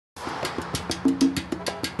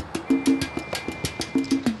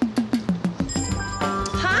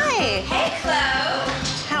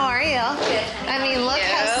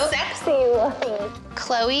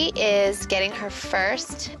Khloé is getting her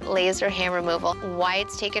first laser hair removal. Why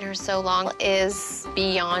it's taken her so long is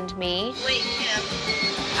beyond me. Wait, Kim,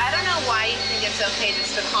 I don't know why you think it's okay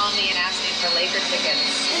just to call me and ask me for Laker tickets.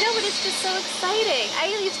 I know, but it's just so exciting.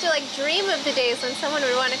 I used to like dream of the days when someone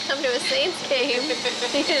would want to come to a Saints game,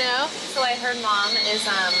 you know? So I heard Mom is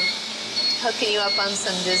hooking you up on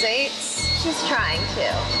some desserts. She's trying to.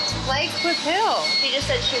 Like with who? She just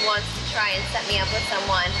said she wants to try and set me up with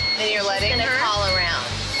someone. And you're letting She's gonna her? call around.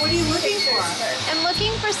 What are you looking for? I'm looking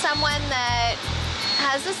for someone that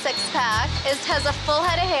has a six-pack, has a full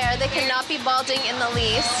head of hair that cannot be balding in the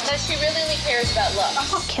least. That she really only cares about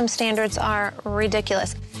looks. Kim's standards are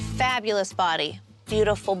ridiculous. Fabulous body,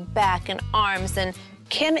 beautiful back and arms, and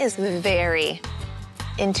Kim is very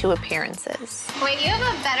into appearances. Wait, you have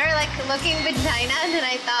a better looking vagina than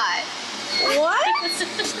I thought. What? I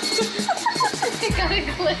got a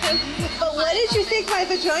clue. But what did you think my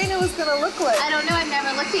vagina was gonna look like? I don't know, I've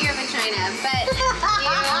never looked at your vagina, but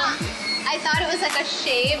I thought it was like a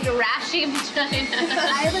shaved, rashy vagina.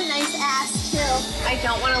 I have a nice ass, too. I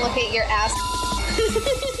don't want to look at your ass.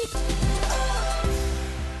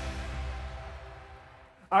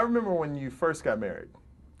 I remember when you first got married.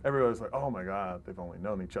 Everybody was like, oh my God, they've only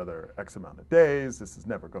known each other X amount of days. This is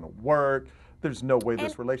never going to work. There's no way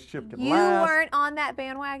this relationship can You last. weren't on that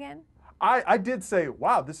bandwagon? I did say,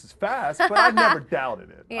 wow, this is fast, but I never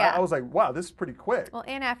doubted it. Yeah. I was like, wow, this is pretty quick. Well,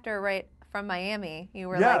 and after, right, from Miami, you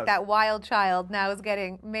were Yes. like that wild child now is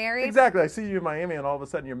getting married. Exactly. I see you in Miami and all of a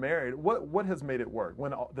sudden you're married. What has made it work?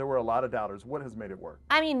 When there were a lot of doubters, what has made it work?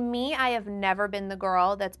 I mean, I have never been the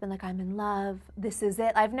girl that's been like, I'm in love, this is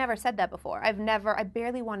it. I've never said that before. I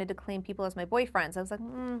barely wanted to claim people as my boyfriends. I was like,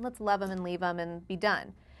 let's love them and leave them and be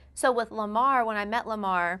done. So with Lamar, when I met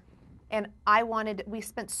Lamar, and we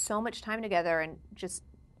spent so much time together and just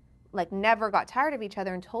never got tired of each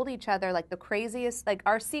other and told each other the craziest,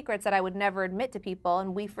 our secrets that I would never admit to people.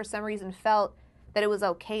 And we, for some reason, felt that it was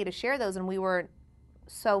okay to share those, and we were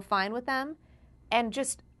so fine with them. And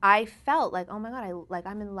just, I felt like, oh my God,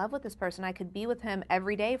 I'm in love with this person. I could be with him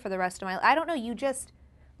every day for the rest of my life. I don't know, you just,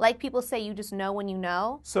 like people say, you just know when you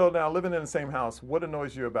know. So now living in the same house, what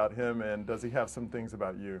annoys you about him, and does he have some things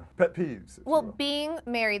about you? Pet peeves. Well, being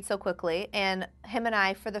married so quickly, and him and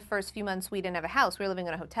I, for the first few months, we didn't have a house. We were living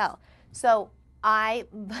in a hotel. So I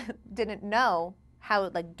didn't know how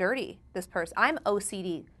dirty this person. I'm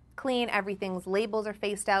OCD, clean, everything's labels are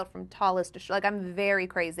faced out from tallest to short. I'm very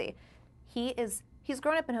crazy. He's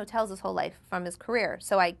grown up in hotels his whole life from his career.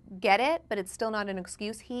 So I get it, but it's still not an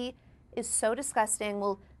excuse. He is so disgusting.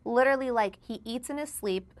 Well, literally, he eats in his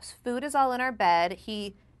sleep. Food is all in our bed.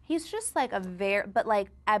 He's just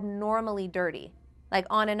abnormally dirty,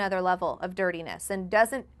 on another level of dirtiness, and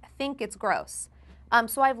doesn't think it's gross.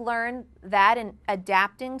 So I've learned that, and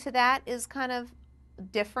adapting to that is kind of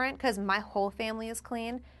different because my whole family is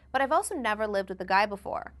clean. But I've also never lived with a guy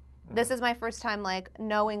before. This is my first time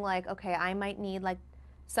knowing okay, I might need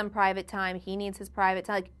some private time. He needs his private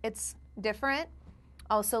time. It's different.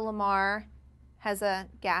 Also, Lamar has a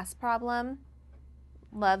gas problem,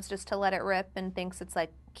 loves just to let it rip and thinks it's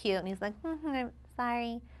cute, and he's like, I'm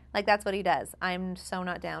sorry. That's what he does. I'm so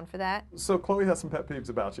not down for that. So Khloé has some pet peeves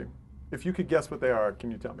about you. If you could guess what they are,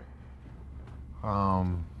 can you tell me?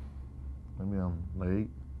 Maybe I'm late,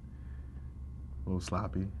 a little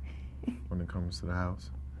sloppy when it comes to the house.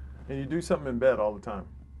 And you do something in bed all the time.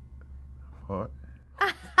 What?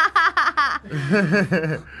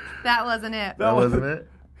 That wasn't it. That wasn't it?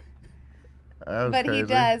 That was But crazy. he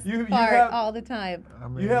does fart all the time. I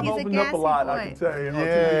mean, you have opened up a lot, I can tell you.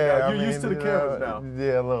 You're used to the cameras now.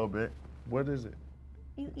 Yeah, a little bit. What is it?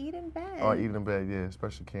 You eat in bed. Oh, I eat in bed, yeah,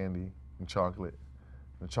 especially candy and chocolate.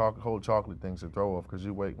 The whole chocolate thing's a throw off because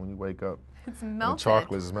when you wake up, it's and melted. the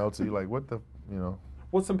chocolate is melted. You're like, what the,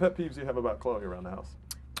 What's some pet peeves you have about Khloé around the house?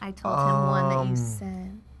 I told him one that you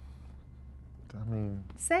said. I mean,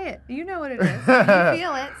 say it. You know what it is. You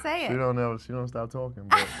feel it. Say it. She don't stop talking.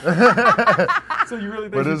 But So you really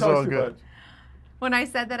think she talks too much? When I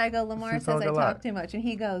said that, I go, Lamar says I talk too much, and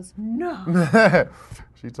he goes, no.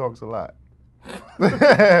 She talks a lot. What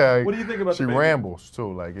do you think about she the baby? rambles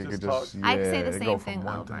too. It could just I'd say the it same go thing from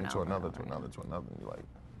one over thing and to over another and to another to another to another. You're like,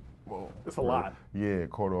 whoa. It's a lot. Yeah,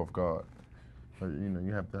 caught off guard.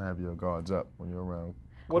 You have to have your guards up when you're around.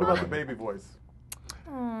 What about the baby voice?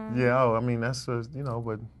 Yeah, I mean that's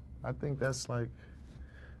but I think that's what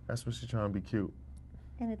she's trying to be cute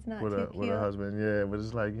And it's not with too cute. with her husband. Yeah, but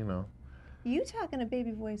it's You talking a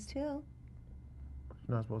baby voice too? you're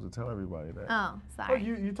not supposed to tell everybody that. Oh, Oh, sorry.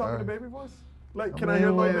 you talking to baby voice? Can I hear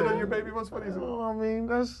a little bit of your baby voice? What is it? Oh, I mean,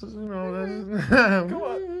 that's, Come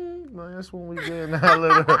on. That's when we being a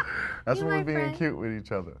little. That's You when we my being friend. cute with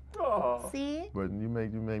each other. Oh. See? But you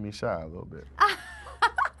made me shy a little bit.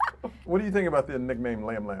 What do you think about the nickname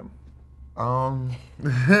Lamb Lamb?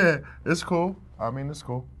 It's cool. I mean, it's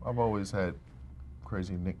cool. I've always had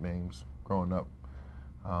crazy nicknames growing up.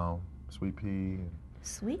 Sweet Pea. And,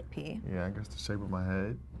 Sweet Pea. yeah, I guess the shape of my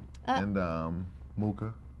head. And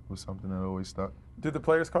Mooka was something that always stuck. Do the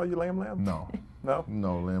players call you Lamb Lamb? No. No?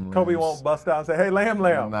 No, Lamb. Kobe won't bust out and say, hey, Lamb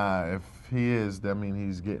Lamb. Nah, if he is, that means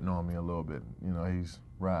he's getting on me a little bit. You know, he's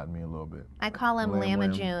riding me a little bit. I call him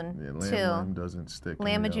Lamajun, Yeah, too. Lamb doesn't stick.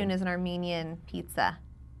 Lamajun is an Armenian pizza.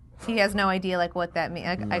 He has no idea like what that means.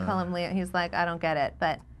 I call him Lam. He's like, I don't get it,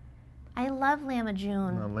 but I love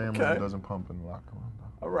Lamajun. No, Lamb doesn't pump in the locker room.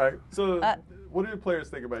 All right. So what do the players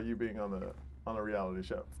think about you being on a reality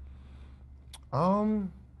show?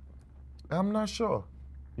 I'm not sure.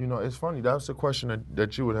 You know, it's funny. That's a question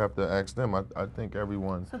that you would have to ask them. I think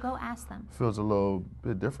everyone So go ask them. feels a little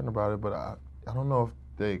bit different about it, but I don't know if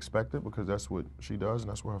they expect it because that's what she does and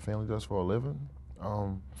that's what her family does for a living.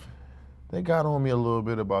 They got on me a little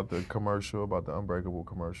bit about the commercial, about the Unbreakable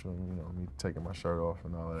commercial, you know, me taking my shirt off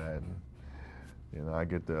and all of that. And, you know, I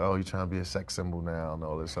get the, oh, you're trying to be a sex symbol now and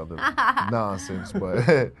all this other nonsense.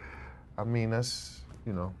 But, I mean, that's,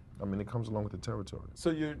 you know, I mean, it comes along with the territory.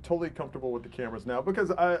 So you're totally comfortable with the cameras now?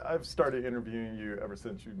 Because I've started interviewing you ever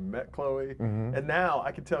since you met Khloé, and now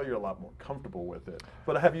I can tell you're a lot more comfortable with it.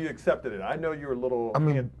 But have you accepted it? I know you're a little... I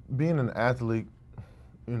mean, being an athlete,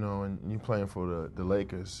 you know, and you playing for the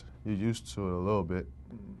Lakers, you're used to it a little bit.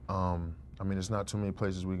 I mean, there's not too many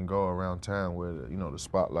places we can go around town where, you know, the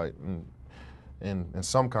spotlight in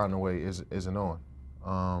some kind of way isn't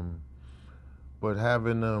on. But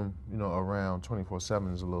having them, you know, around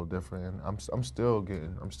 24/7 is a little different, and I'm still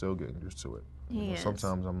getting used to it. You know,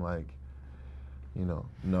 sometimes I'm like, you know,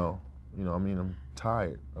 no, you know, I mean, I'm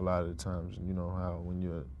tired a lot of the times. You know how when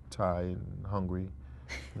you're tired and hungry,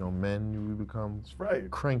 you know, men, you become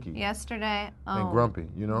cranky. Yesterday, and grumpy.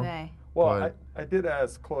 You know. Well, I did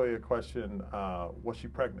ask Khloé a question. Was she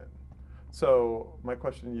pregnant? So my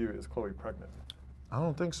question to you is: Khloé pregnant? I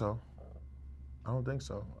don't think so. I don't think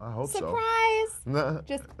so. I hope so. Surprise! No,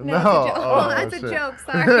 Just no. It's a joke. Oh, That's shit. a joke.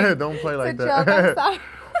 Sorry. Don't play like it's a that. joke. I'm sorry.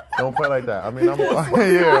 Don't play like that. I mean, I'm like,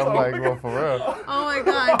 well, for real. Oh my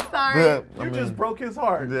God, sorry. Yeah, You just broke his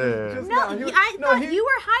heart. Yeah. Just No, now. I thought you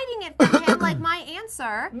were hiding it from him, like my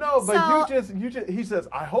answer. No, but so, you just, he says,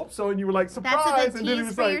 I hope so, and you were like, surprise. That's a good and then he tease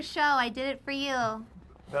was for like, your show. I did it for you.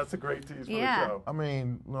 that's a great tease for Yeah. the show. I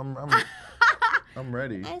mean, I'm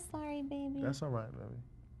ready. I'm sorry, baby. That's all right,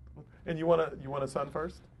 baby. And you want a son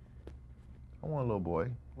first? I want a little boy.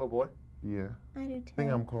 Little boy? Yeah. I do too. I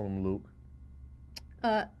think I'm calling him Luke.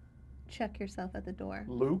 Check yourself at the door.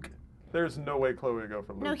 Luke? There's no way Khloé would go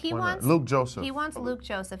for Luke. No, he Why not? wants Luke Joseph. He wants Luke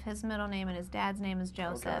Joseph. His middle name and his dad's name is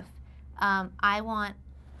Joseph. I want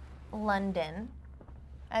London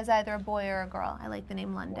as either a boy or a girl. I like the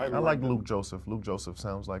name London. I like Luke Joseph. Luke Joseph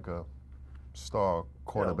sounds like a star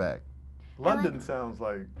quarterback. London sounds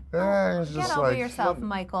like... Yeah, it's Get just over like yourself,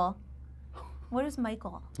 Michael. What is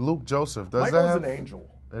Michael? Luke Joseph. Does Michael's that have... an angel.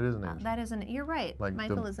 It is an angel. That isn't. You're right. Like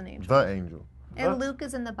Michael is an angel. The angel. And Luke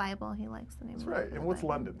is in the Bible. He likes the name. That's Luke right. in And the what's Bible.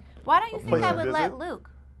 London? Why don't you think place I to would visit? let Luke?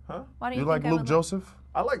 Huh? Why do you You think like I Luke would Joseph?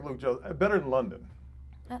 I like Luke Joseph. Better than London.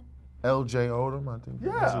 L.J. Odom, I think.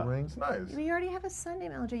 Has a Yeah, ring. it's nice. You already have a son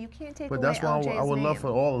named LJ. You can't take But away that's why LJ's I would name. love for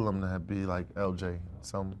all of them to be like L.J.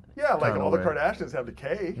 Some Yeah, like kinda all the way. Kardashians have the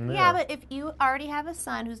K. Yeah, but if you already have a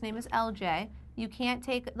son whose name is LJ, you can't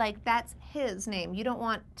take, like, that's his name. You don't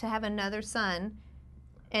want to have another son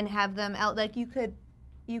and have them out, like, you could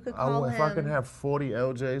call him. If I could have 40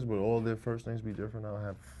 LJs, but all their first names be different, I'll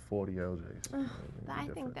have 40 LJs. I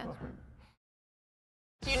think that's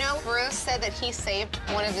Do you know Bruce said that he saved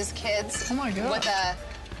one of his kids Oh my God. with a,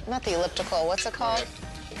 not the elliptical, what's it called?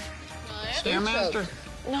 Stairmaster.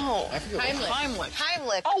 No. Heimlich.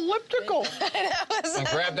 Heimlich. Elliptical. That And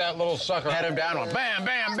grabbed that little sucker, had him down on bam,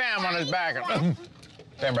 bam, bam on his back. And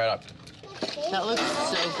came right up. That looks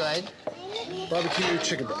so good. Barbecue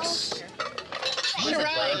chicken breasts.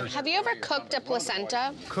 Sharon, have you ever cooked a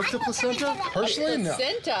placenta? Cooked a placenta? Personally, no.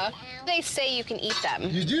 Placenta? They say you can eat them.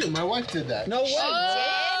 You do. My wife did that. No way.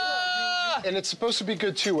 And it's supposed to be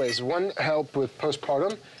good two ways. One, help with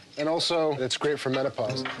postpartum, and also it's great for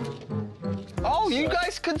menopause. Oh, you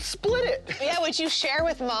guys could split it. Yeah, would you share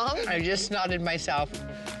with Mom? I just nodded myself.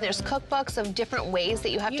 There's cookbooks of different ways that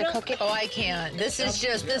you have to cook it. Oh, I can't. This is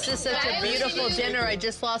such a beautiful dinner. I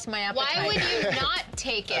just lost my appetite. Why would you not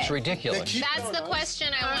take it? That's ridiculous. That's the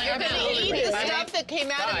question I want. You're going to eat the stuff that came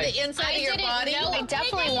out of the inside of your body? I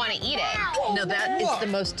definitely want to eat it. No, that is the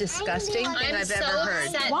most disgusting thing I've ever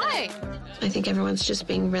heard. Why? I think everyone's just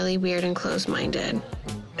being really weird and closed-minded.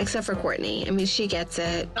 Except for Kourtney. I mean, she gets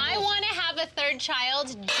it. I want to have a third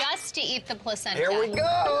child just to eat the placenta. Here we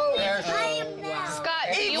go. Scott,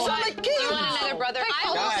 do you want another brother? I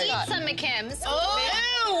will eat some McKims. Oh,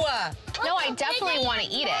 No, I definitely want to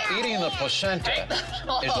eat it. Eating the placenta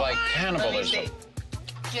is like cannibalism.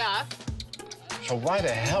 Yeah. So why the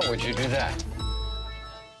hell would you do that?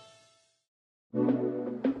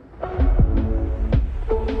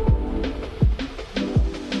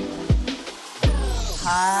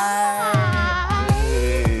 Hi.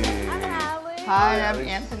 Hey. I'm Hallie. Hi, I'm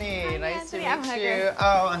Anthony. Nice to meet you.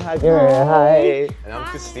 Oh, I'm Hugger. Hi. And I'm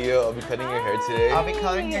Castillo. I'll be cutting your hair today. I'll be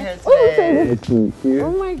cutting your hair today. Nice to meet you.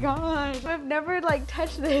 Oh my gosh. I've never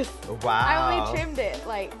touched this. Wow. I only trimmed it.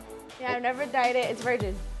 I've never dyed it. It's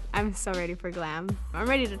virgin. I'm so ready for glam. I'm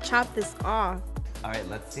ready to chop this off. All right,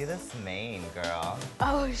 let's see this mane, girl.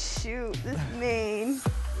 Oh shoot, this mane.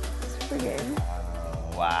 It's friggin'.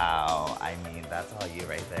 Wow. I mean, that's all you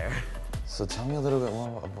right there. So tell me a little bit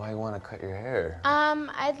more of why you want to cut your hair.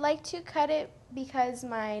 I'd like to cut it because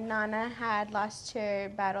my nana had lost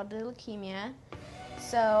her battle to leukemia.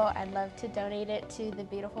 So I'd love to donate it to the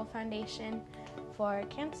beautiful foundation for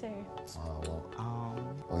cancer.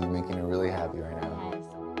 Well, you're making me really happy right now.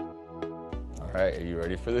 All right, are you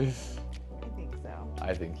ready for this? I think so.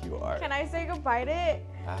 I think you are. Can I say goodbye to it?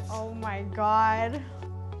 Oh my God.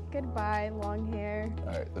 Goodbye, long hair. All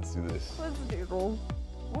right, let's do this. Let's doodle.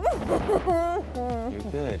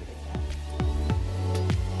 You're good.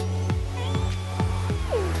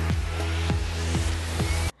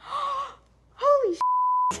 Holy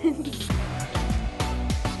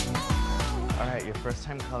All right, your first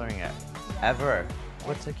time coloring it. Ever.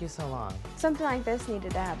 What took you so long? Something like this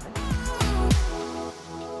needed to happen.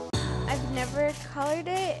 I've never colored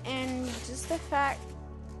it, and just the fact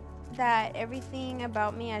that everything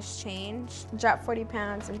about me has changed. Dropped 40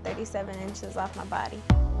 pounds and 37 inches off my body.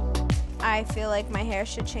 I feel like my hair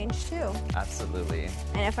should change too. Absolutely.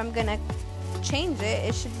 And if I'm gonna change it,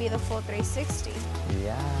 it should be the full 360.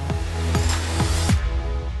 Yeah.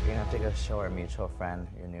 You're gonna have to go show our mutual friend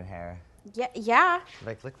your new hair. Yeah.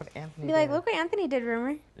 Like, look what Anthony Be did. like, look what Anthony did,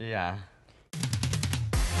 rumor. Yeah.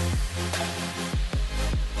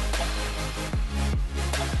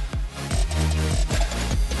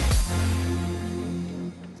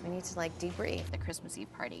 We need to debrief the Christmas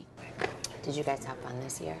Eve party. Did you guys have fun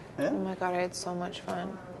this year? Yeah. Oh my God, I had so much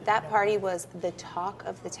fun. That party was the talk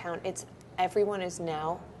of the town. Everyone is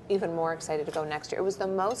now even more excited to go next year. It was the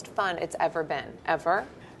most fun it's ever been, ever.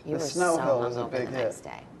 You were so hungover the next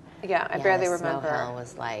day. Yeah, I barely remember. Snow Hill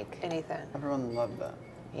was anything. Everyone loved that.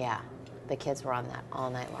 Yeah, the kids were on that all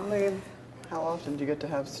night long. I mean, how often do you get to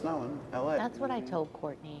have snow in LA? That's what I told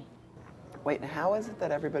Kourtney. Wait, how is it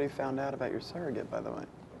that everybody found out about your surrogate, by the way?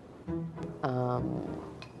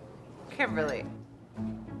 Kimberly.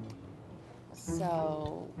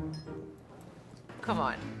 So, come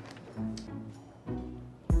on.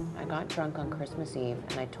 I got drunk on Christmas Eve,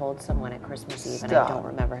 and I told someone at Christmas Eve, and I Stop. don't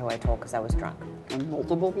remember who I told because I was drunk. And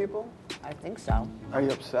multiple people? I think so. Are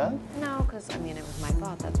you upset? No, because, it was my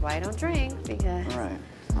fault. That's why I don't drink, because, Right.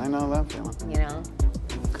 I know that feeling.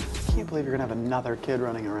 I can't believe you're gonna have another kid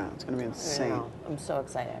running around. It's gonna be insane. I know. I'm so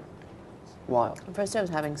excited. Wild. At first, I was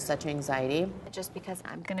having such anxiety, just because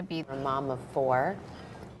I'm going to be a mom of 4.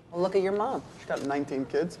 Well, look at your mom. She's got 19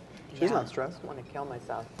 kids. She's Yeah. not stressed. I want to kill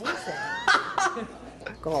myself.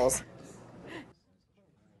 Goals.